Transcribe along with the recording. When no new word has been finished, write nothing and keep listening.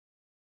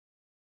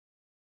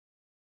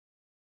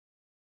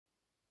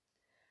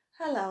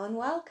Hello and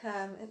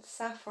welcome, it's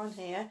Saffron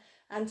here,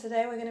 and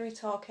today we're going to be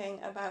talking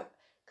about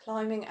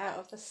climbing out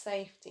of the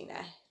safety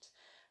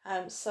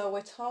net. So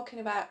we're talking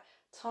about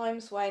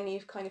times when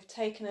you've kind of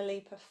taken a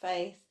leap of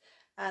faith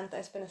and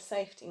there's been a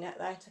safety net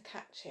there to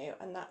catch you,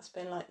 and that's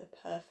been like the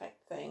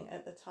perfect thing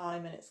at the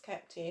time, and it's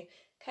kept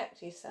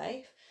you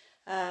safe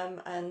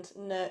and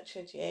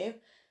nurtured you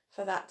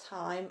for that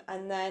time.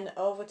 And then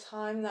over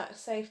time, that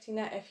safety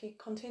net, if you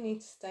continue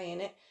to stay in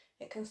it,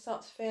 it can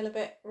start to feel a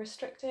bit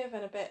restrictive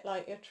and a bit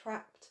like you're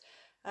trapped.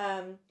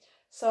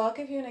 So I'll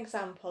give you an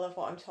example of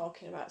what I'm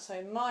talking about. So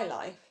in my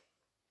life,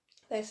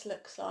 this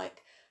looks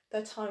like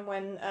the time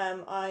when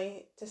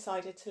I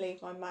decided to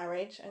leave my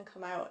marriage and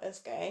come out as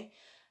gay.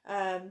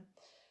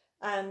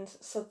 And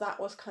so that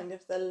was kind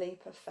of the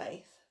leap of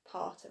faith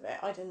part of it.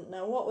 I didn't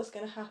know what was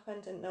going to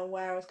happen, didn't know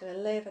where I was going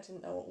to live, I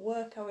didn't know what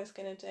work I was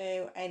going to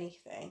do,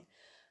 anything.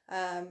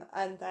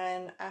 And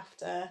then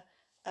after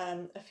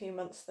a few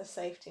months, the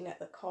safety net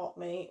that caught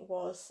me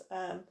was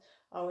I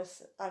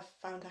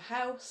found a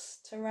house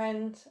to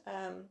rent,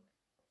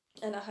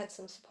 and I had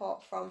some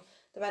support from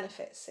the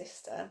benefits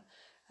system.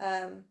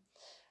 And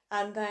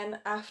then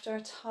after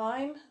a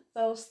time,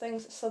 those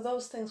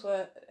things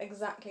were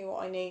exactly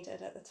what I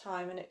needed at the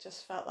time, and it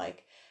just felt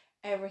like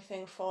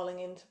everything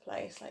falling into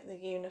place, like the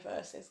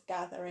universe is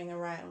gathering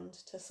around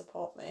to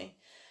support me.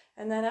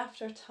 And then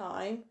after a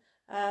time,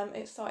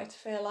 it started to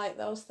feel like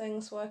those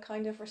things were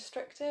kind of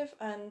restrictive,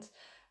 and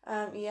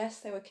yes,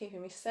 they were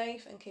keeping me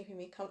safe and keeping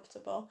me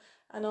comfortable,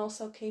 and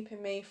also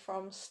keeping me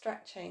from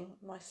stretching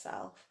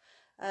myself.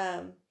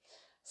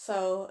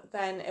 So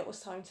then it was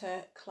time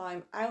to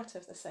climb out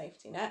of the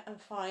safety net and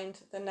find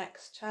the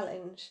next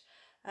challenge.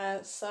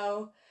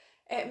 So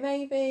it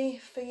may be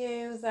for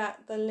you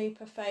that the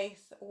leap of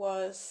faith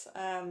was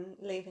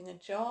leaving a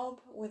job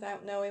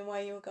without knowing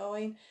where you were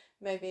going.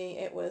 Maybe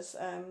it was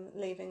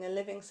leaving a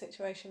living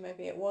situation.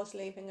 Maybe it was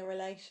leaving a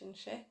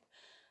relationship.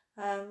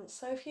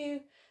 So if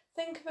you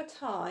think of a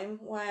time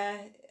where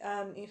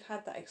you've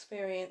had that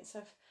experience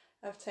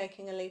of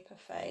taking a leap of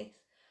faith,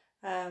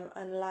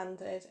 and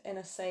landed in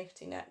a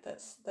safety net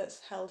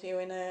that's held you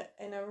in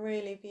a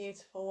really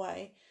beautiful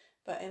way,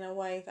 but in a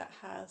way that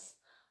has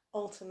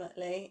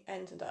ultimately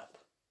ended up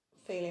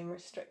feeling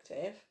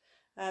restrictive.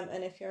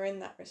 And if you're in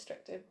that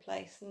restricted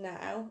place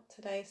now,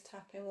 today's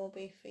tapping will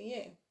be for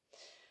you.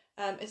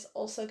 It's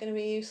also going to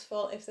be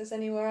useful if there's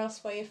anywhere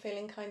else where you're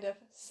feeling kind of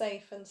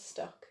safe and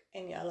stuck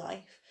in your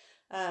life.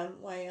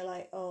 Where you're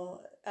like,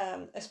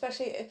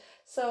 especially,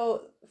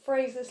 so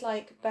phrases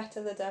like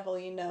better the devil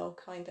you know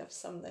kind of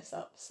sum this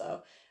up.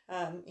 So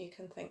you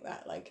can think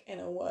that like in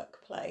a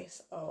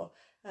workplace, or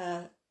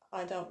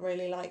I don't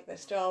really like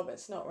this job,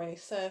 it's not really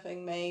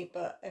serving me,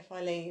 but if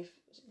I leave,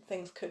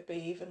 things could be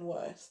even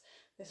worse.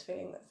 This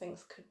feeling that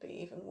things could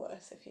be even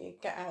worse if you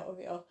get out of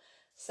your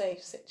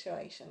safe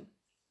situation.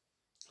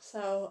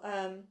 So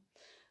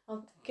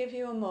I'll give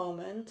you a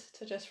moment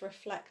to just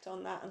reflect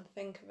on that and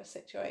think of a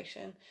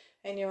situation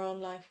in your own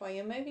life where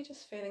you're maybe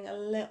just feeling a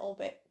little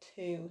bit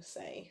too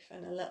safe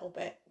and a little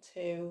bit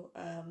too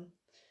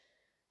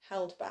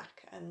held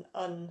back and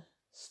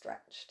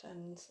unstretched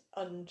and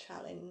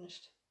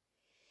unchallenged.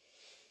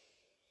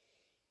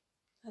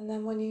 And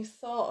then when you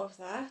thought of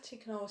that, you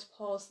can always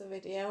pause the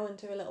video and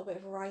do a little bit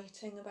of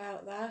writing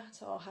about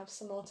that, or have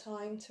some more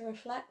time to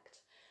reflect.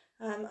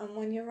 And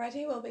when you're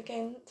ready, we'll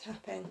begin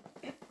tapping.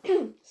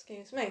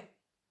 Excuse me.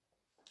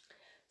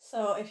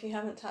 So if you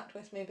haven't tapped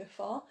with me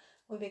before,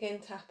 we begin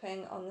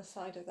tapping on the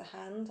side of the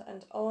hand,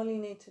 and all you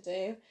need to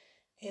do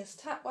is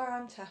tap where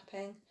I'm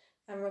tapping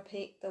and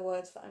repeat the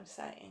words that I'm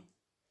saying.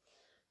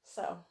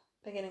 So,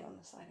 beginning on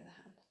the side of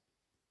the hand.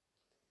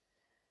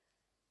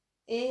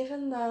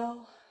 Even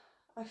though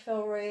I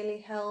feel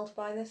really held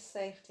by this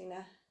safety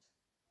net,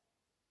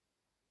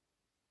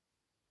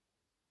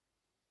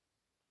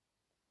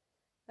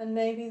 and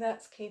maybe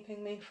that's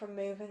keeping me from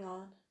moving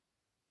on,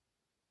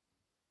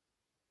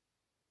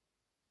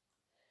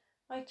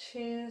 I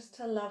choose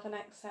to love and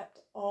accept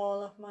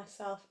all of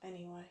myself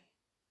anyway.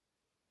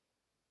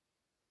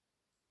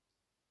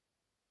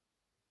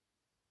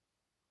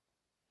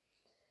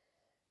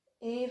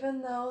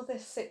 Even though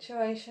this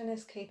situation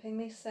is keeping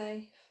me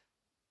safe,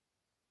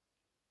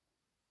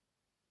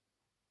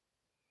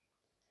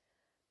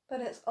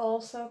 but it's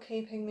also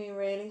keeping me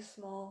really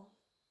small.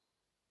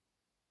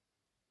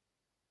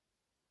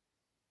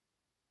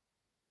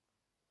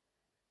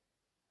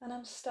 And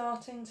I'm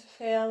starting to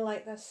feel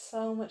like there's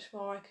so much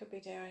more I could be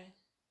doing.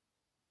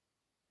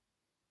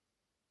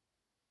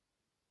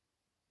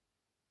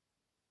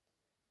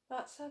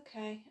 That's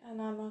okay, and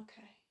I'm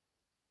okay.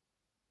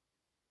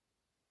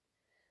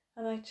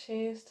 And I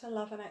choose to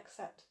love and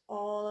accept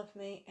all of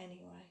me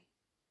anyway.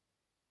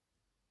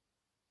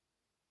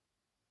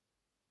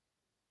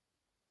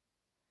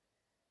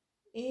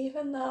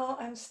 Even though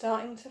I'm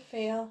starting to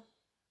feel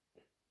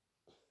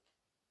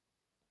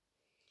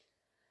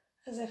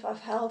as if I've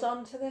held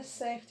on to this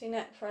safety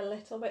net for a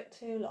little bit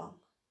too long.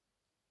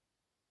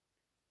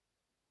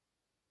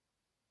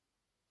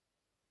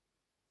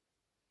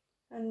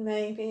 And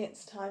maybe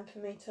it's time for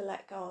me to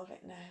let go of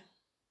it now.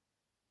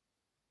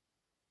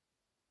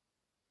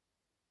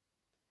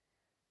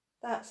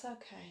 That's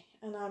okay,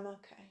 and I'm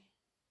okay.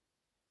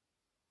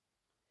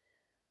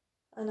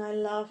 And I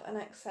love and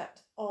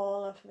accept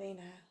all of me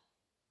now.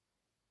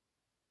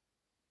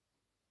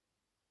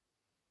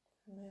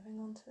 Moving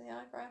on to the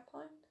eyebrow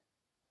point.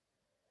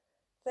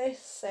 This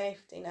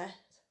safety net.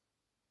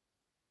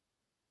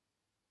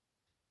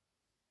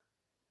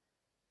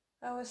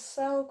 I was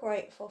so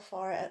grateful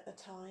for it at the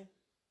time.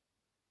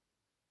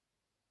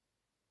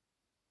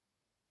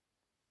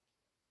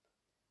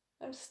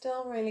 I'm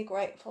still really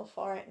grateful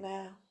for it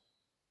now.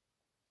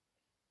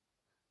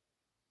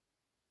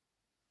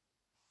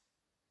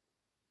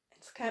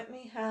 It's kept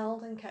me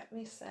held and kept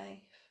me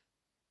safe.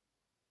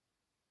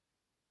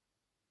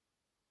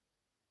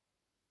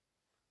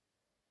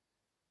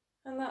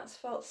 And that's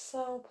felt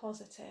so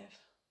positive.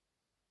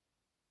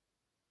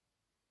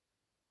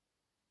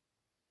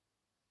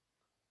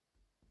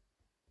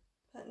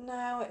 But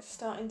now it's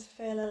starting to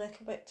feel a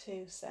little bit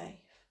too safe.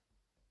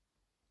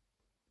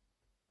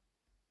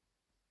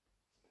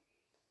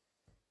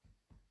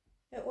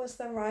 It was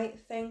the right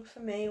thing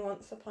for me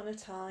once upon a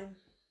time.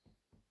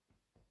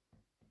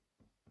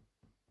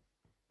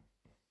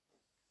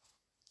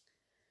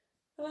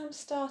 But I'm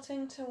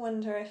starting to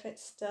wonder if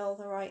it's still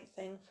the right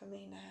thing for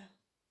me now.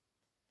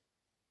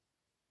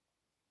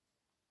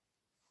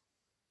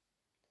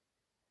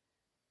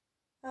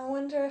 I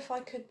wonder if I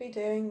could be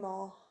doing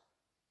more.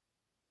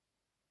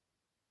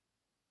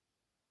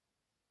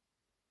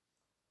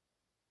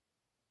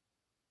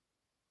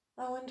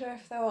 I wonder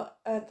if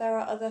there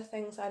are other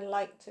things I'd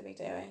like to be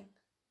doing.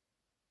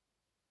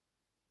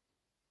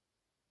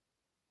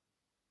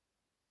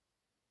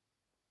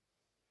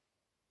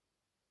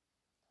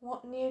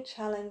 What new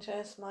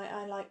challenges might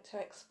I like to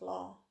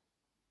explore?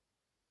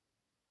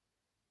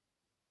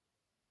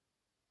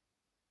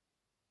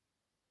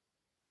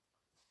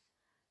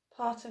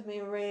 Part of me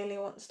really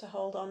wants to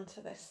hold on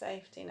to this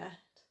safety net.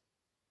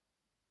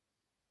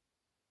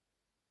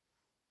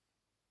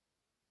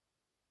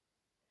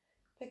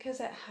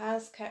 Because it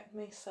has kept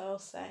me so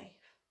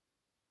safe.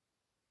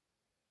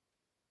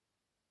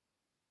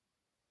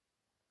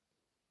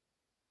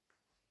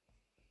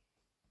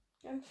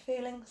 And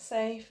feeling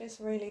safe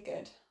is really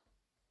good.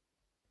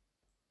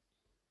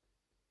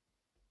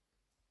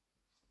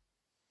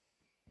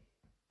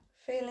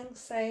 Feeling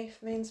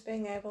safe means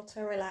being able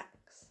to relax.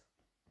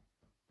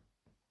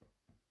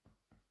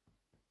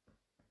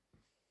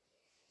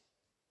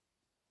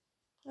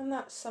 And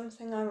that's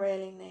something I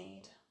really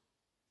need.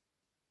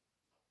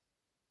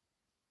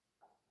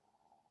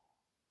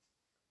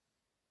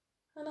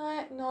 And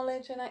I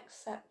acknowledge and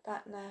accept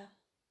that now.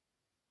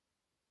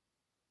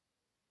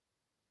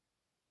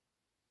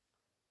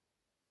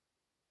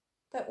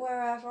 That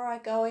wherever I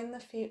go in the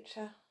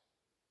future,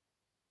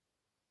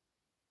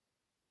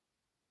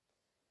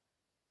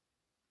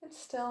 it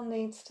still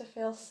needs to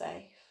feel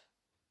safe.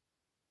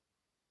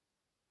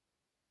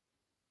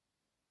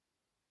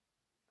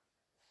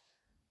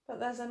 But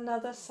there's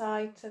another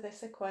side to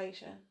this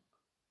equation.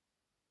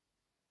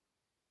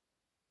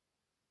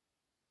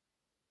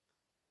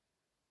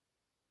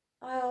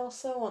 I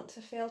also want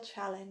to feel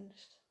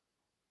challenged.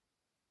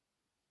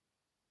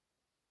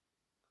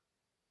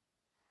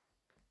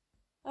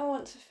 I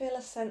want to feel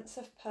a sense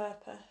of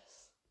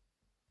purpose.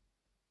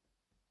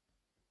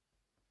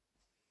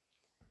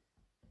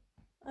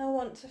 I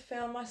want to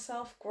feel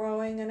myself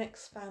growing and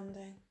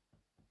expanding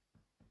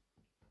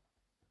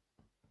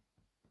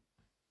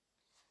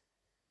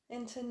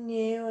into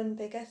new and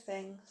bigger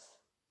things.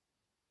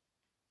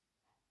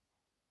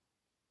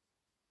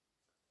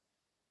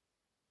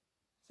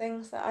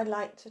 Things that I'd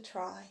like to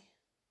try.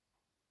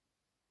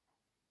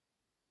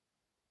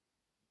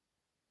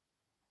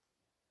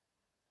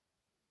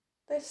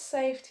 This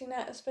safety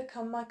net has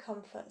become my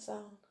comfort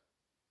zone.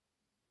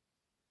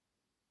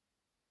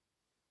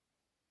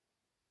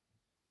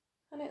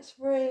 And it's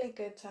really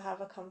good to have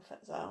a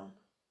comfort zone.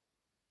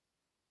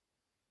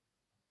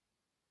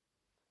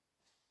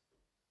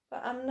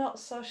 But I'm not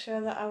so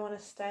sure that I want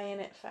to stay in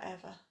it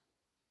forever.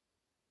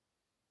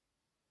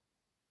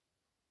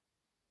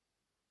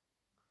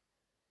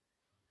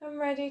 I'm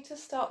ready to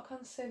start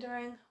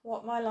considering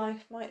what my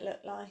life might look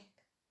like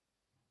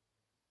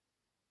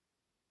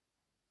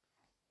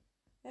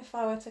if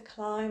I were to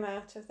climb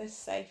out of this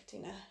safety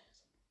net.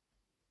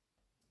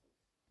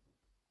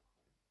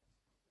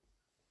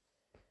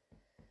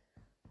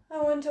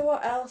 I wonder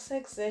what else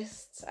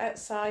exists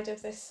outside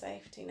of this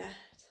safety net.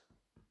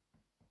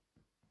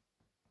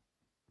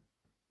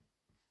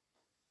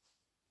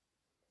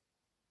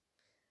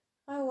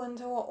 I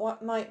wonder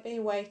what might be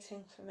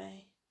waiting for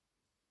me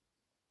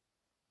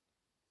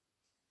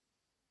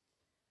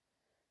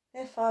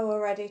if I were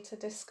ready to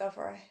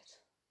discover it.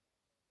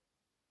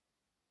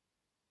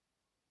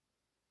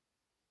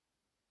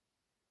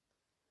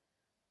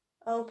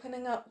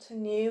 Opening up to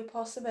new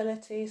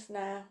possibilities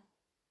now.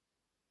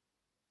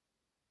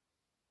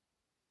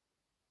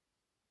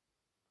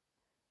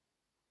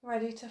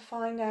 Ready to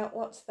find out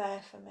what's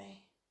there for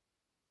me.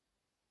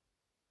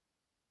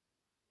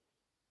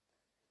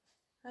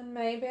 And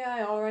maybe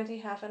I already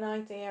have an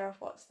idea of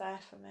what's there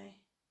for me.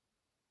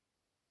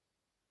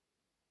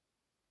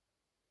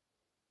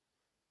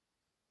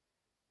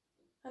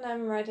 And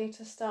I'm ready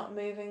to start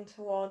moving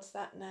towards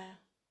that now.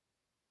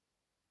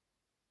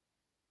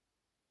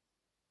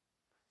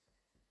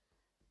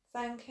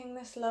 Thanking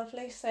this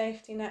lovely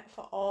safety net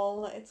for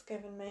all that it's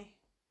given me.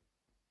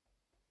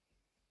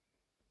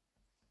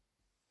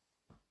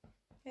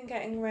 And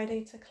getting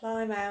ready to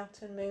climb out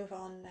and move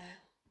on now.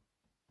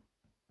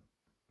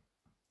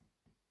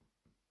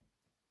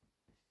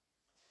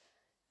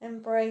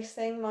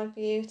 Embracing my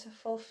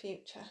beautiful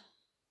future.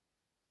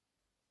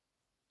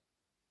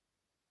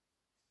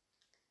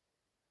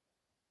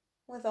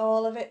 With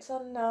all of its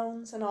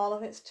unknowns and all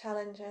of its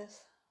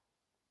challenges.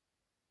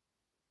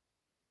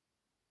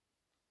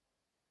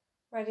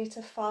 Ready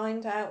to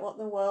find out what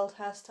the world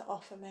has to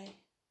offer me.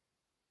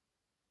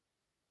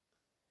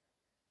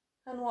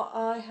 And what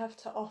I have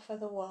to offer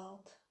the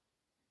world.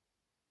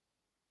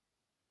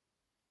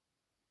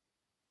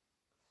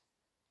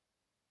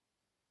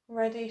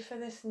 Ready for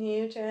this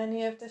new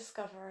journey of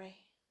discovery.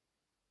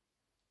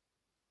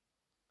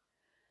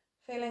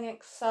 Feeling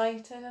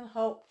excited and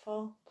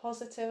hopeful,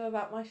 positive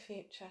about my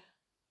future.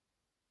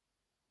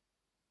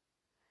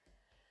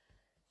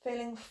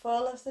 Feeling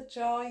full of the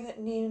joy that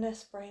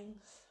newness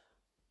brings.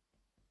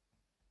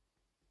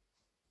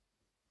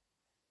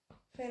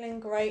 Feeling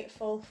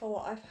grateful for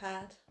what I've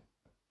had.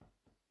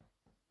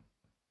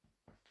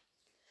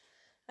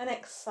 And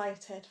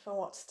excited for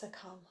what's to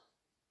come.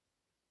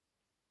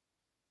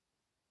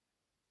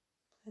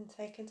 And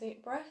take a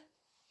deep breath.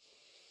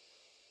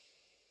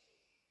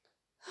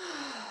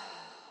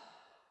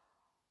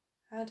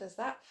 How does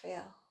that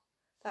feel?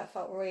 That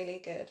felt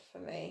really good for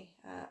me.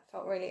 It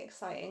felt really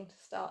exciting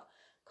to start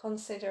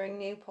considering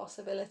new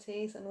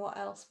possibilities and what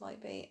else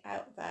might be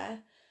out there.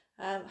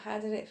 How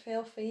did it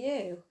feel for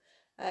you?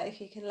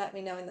 If you can let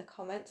me know in the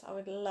comments, I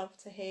would love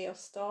to hear your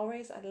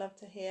stories. I'd love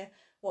to hear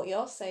what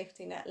your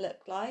safety net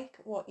looked like,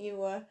 what you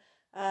were,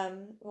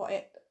 what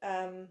it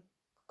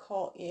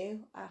caught you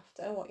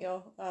after,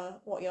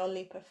 what your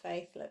leap of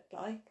faith looked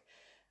like,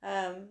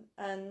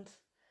 and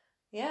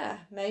yeah,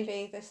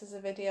 maybe this is a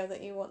video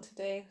that you want to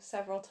do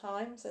several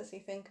times as you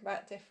think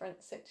about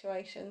different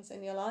situations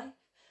in your life.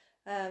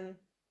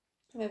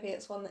 Maybe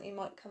it's one that you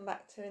might come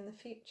back to in the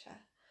future.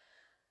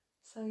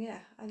 So yeah,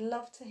 I'd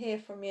love to hear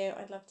from you.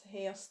 I'd love to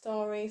hear your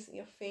stories,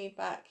 your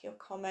feedback, your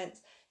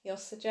comments, your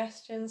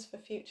suggestions for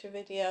future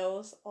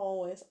videos.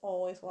 Always,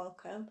 always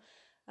welcome.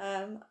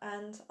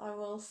 And I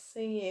will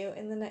see you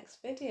in the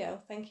next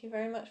video. Thank you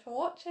very much for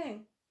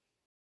watching.